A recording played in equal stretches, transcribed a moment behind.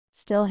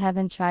Still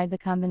haven't tried the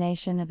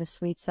combination of a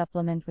sweet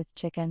supplement with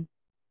chicken?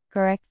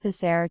 Correct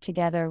this error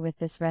together with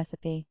this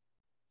recipe.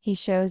 He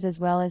shows as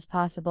well as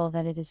possible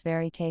that it is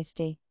very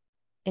tasty.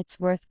 It's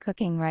worth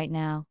cooking right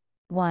now.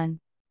 1.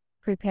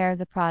 Prepare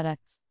the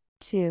products.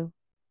 2.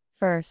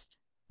 First,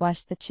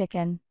 wash the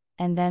chicken,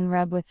 and then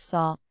rub with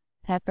salt,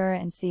 pepper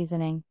and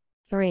seasoning.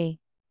 3.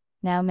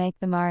 Now make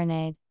the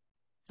marinade.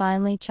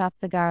 Finally chop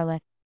the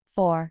garlic.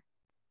 4.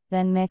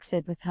 Then mix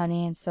it with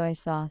honey and soy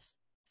sauce.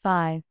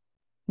 5.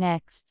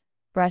 Next,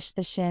 brush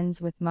the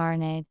shins with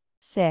marinade.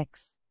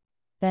 6.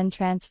 Then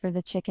transfer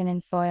the chicken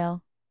in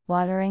foil,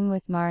 watering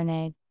with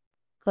marinade.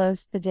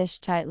 Close the dish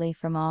tightly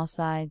from all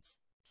sides.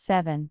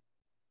 7.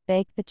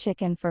 Bake the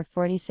chicken for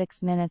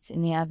 46 minutes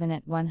in the oven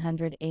at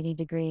 180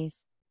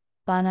 degrees.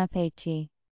 Bon appétit!